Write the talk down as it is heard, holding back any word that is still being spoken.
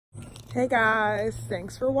Hey guys,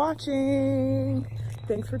 thanks for watching.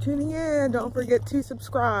 Thanks for tuning in. Don't forget to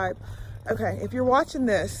subscribe. Okay, if you're watching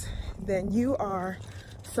this, then you are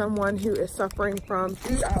someone who is suffering from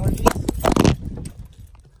food allergies.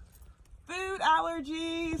 Food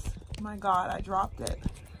allergies. My God, I dropped it.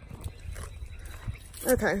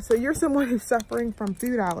 Okay, so you're someone who's suffering from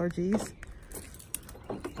food allergies.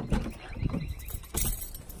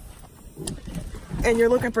 And you're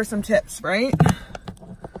looking for some tips, right?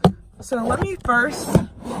 So let me first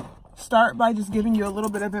start by just giving you a little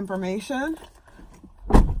bit of information.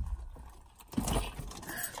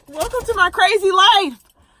 Welcome to my crazy life.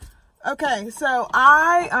 Okay, so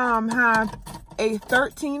I have a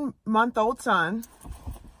 13-month-old son.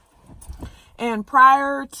 And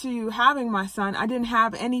prior to having my son, I didn't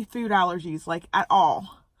have any food allergies, like at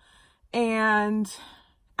all. And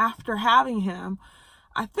after having him,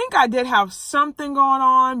 I think I did have something going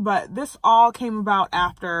on, but this all came about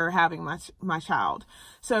after having my child.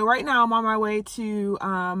 So right now I'm on my way to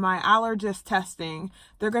my allergist testing.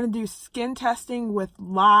 They're going to do skin testing with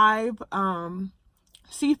live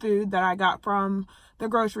seafood that I got from the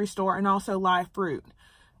grocery store and also live fruit.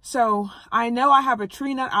 So I know I have a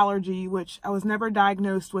tree nut allergy, which I was never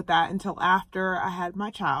diagnosed with that until after I had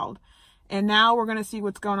my child. And now we're going to see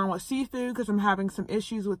what's going on with seafood because I'm having some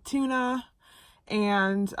issues with tuna.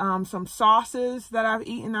 And some sauces that I've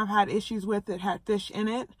eaten, I've had issues with that had fish in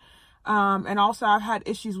it. And also I've had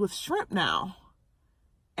issues with shrimp now.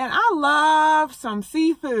 And I love some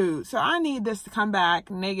seafood. So I need this to come back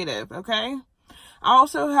negative, okay? I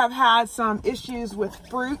also have had some issues with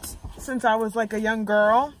fruits since I was like a young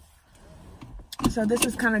girl. So this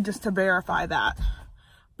is kind of just to verify that.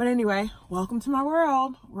 But anyway, welcome to my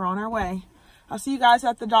world. We're on our way. I'll see you guys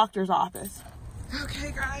at the doctor's office.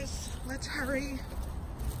 Okay, guys. Let's hurry.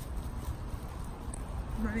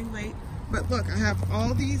 I'm running late. But look, I have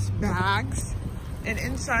all these bags, and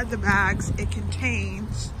inside the bags it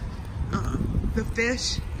contains the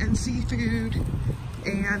fish and seafood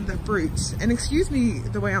and the fruits. And excuse me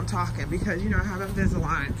the way I'm talking because, you know, I have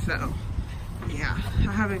Invisalign, so yeah,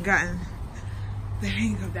 I haven't gotten the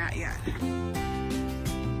hang of that yet.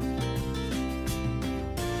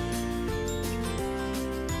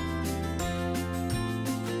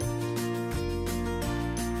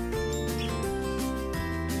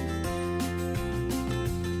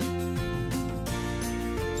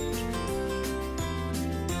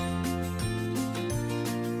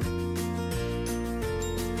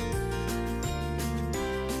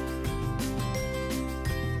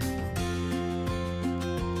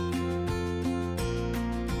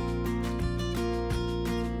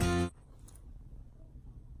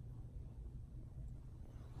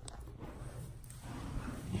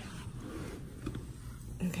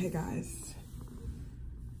 Okay guys,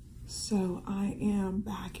 so I am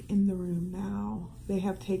back in the room now. They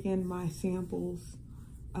have taken my samples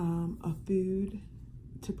of food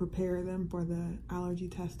to prepare them for the allergy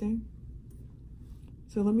testing.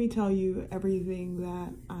 So let me tell you everything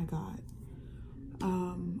that I got.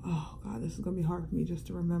 Oh God, this is gonna be hard for me just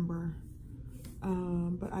to remember.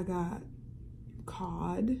 But I got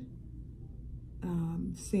cod,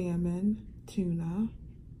 salmon, tuna,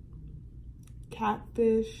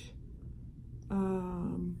 catfish,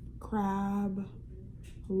 crab,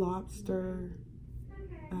 lobster,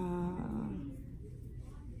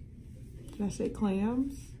 did I say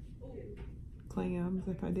clams? Clams,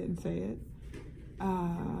 if I didn't say it.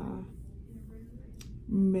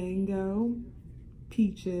 Mango,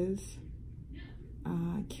 peaches,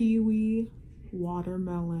 kiwi,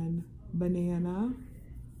 watermelon, banana,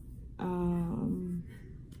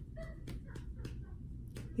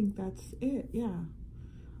 I think that's it, yeah.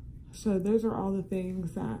 So those are all the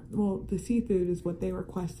things that, well, the seafood is what they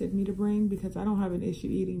requested me to bring because I don't have an issue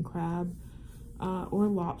eating crab or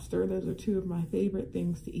lobster. Those are two of my favorite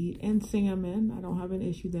things to eat. And salmon, I don't have an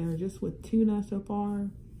issue there, just with tuna so far.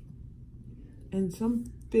 And some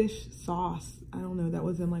fish sauce, I don't know, that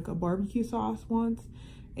was in like a barbecue sauce once,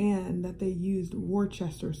 and that they used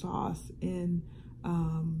Worcester sauce in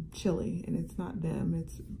chili, and it's not them,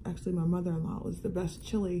 it's actually my mother-in-law. It was the best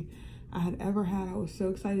chili I had ever had. I was so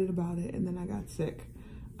excited about it, and then I got sick.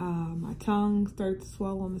 My tongue started to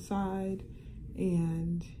swell on the side,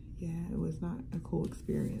 and yeah, it was not a cool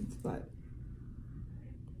experience, but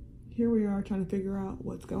here we are trying to figure out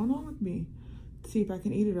what's going on with me, see if I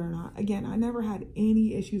can eat it or not. Again, I never had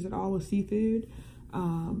any issues at all with seafood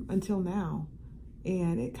until now,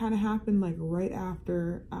 and it kind of happened like right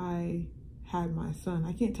after I had my son.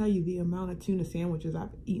 I can't tell you the amount of tuna sandwiches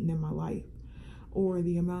I've eaten in my life, or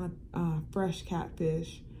the amount of fresh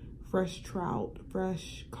catfish, fresh trout,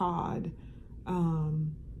 fresh cod,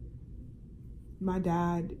 my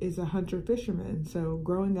dad is a hunter fisherman. So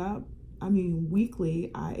growing up, I mean,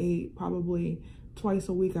 weekly, I ate probably twice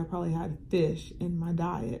a week. I probably had fish in my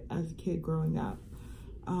diet as a kid growing up.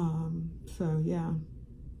 So yeah.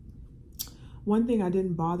 One thing I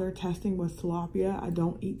didn't bother testing was tilapia. I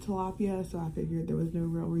don't eat tilapia, so I figured there was no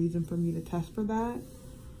real reason for me to test for that.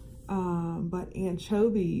 But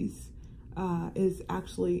anchovies is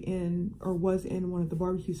actually in, or was in, one of the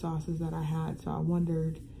barbecue sauces that I had. So I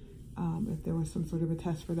wondered if there was some sort of a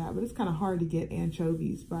test for that. But it's kind of hard to get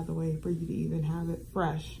anchovies, by the way, for you to even have it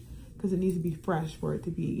fresh, because it needs to be fresh for it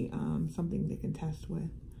to be something they can test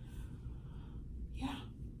with. Yeah.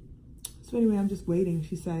 So anyway, I'm just waiting.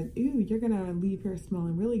 She said, "Ooh, you're gonna leave here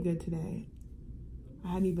smelling really good today." I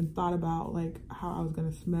hadn't even thought about like how I was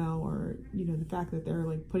gonna smell, or, you know, the fact that they're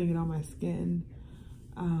like putting it on my skin.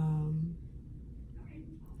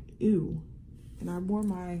 Ew. And I wore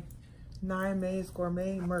my Nine Mays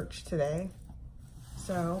Gourmet merch today.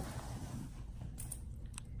 So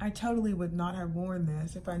I totally would not have worn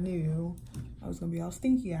this if I knew I was gonna be all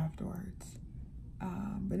stinky afterwards.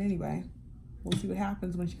 But anyway, we'll see what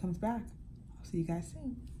happens when she comes back. I'll see you guys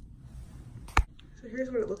soon. So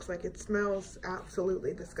here's what it looks like. It smells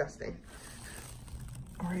absolutely disgusting.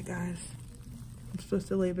 All right, guys. I'm supposed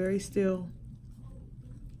to lay very still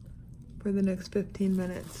for the next 15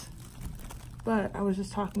 minutes. But I was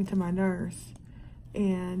just talking to my nurse,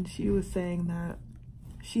 and she was saying that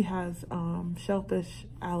she has shellfish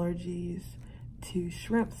allergies to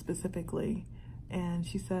shrimp specifically. And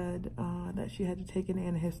she said that she had to take an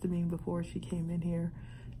antihistamine before she came in here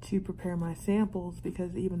to prepare my samples,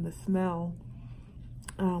 because even the smell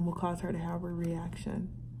will cause her to have a reaction.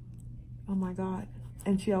 Oh my God.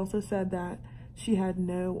 And she also said that she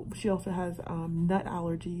also has nut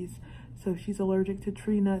allergies. So she's allergic to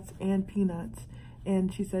tree nuts and peanuts.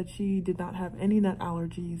 And she said she did not have any nut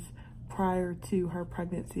allergies prior to her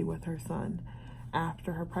pregnancy with her son.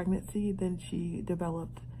 After her pregnancy, then she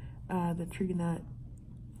developed the tree nut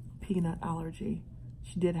peanut allergy.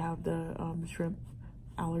 She did have the shrimp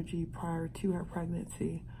allergy prior to her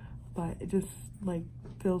pregnancy, but it just like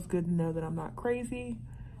feels good to know that I'm not crazy.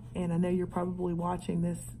 And I know you're probably watching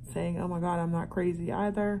this saying, "Oh my God, I'm not crazy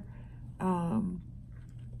either."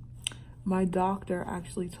 My doctor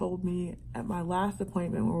actually told me at my last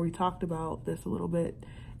appointment, where we talked about this a little bit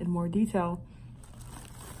in more detail,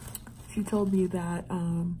 she told me that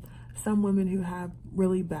some women who have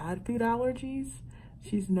really bad food allergies,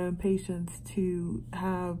 she's known patients to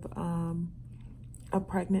have a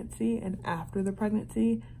pregnancy, and after the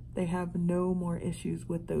pregnancy, they have no more issues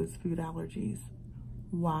with those food allergies.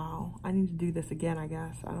 Wow. I need to do this again, I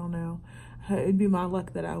guess. I don't know. It'd be my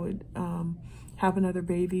luck that I would have another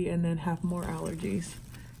baby and then have more allergies.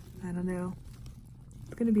 I don't know.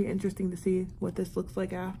 It's going to be interesting to see what this looks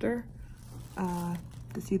like after,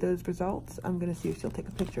 to see those results. I'm going to see if she'll take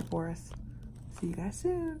a picture for us. See you guys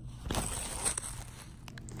soon.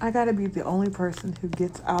 I got to be the only person who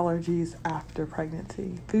gets allergies after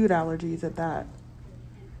pregnancy. Food allergies at that.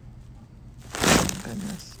 Oh my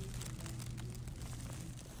goodness.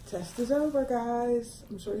 Test is over, guys.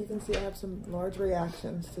 I'm sure you can see I have some large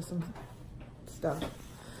reactions to some stuff.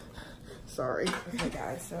 Sorry. Okay,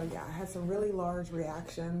 guys. So yeah, I had some really large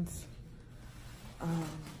reactions.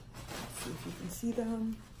 Let's see if you can see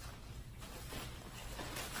them.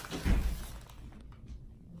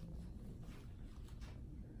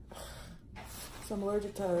 So I'm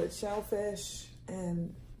allergic to shellfish,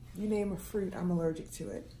 and you name a fruit, I'm allergic to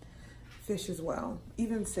it. Fish as well,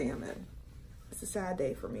 even salmon. It's a sad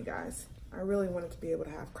day for me, guys. I really wanted to be able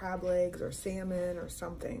to have crab legs or salmon or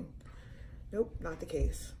something. Nope, not the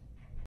case.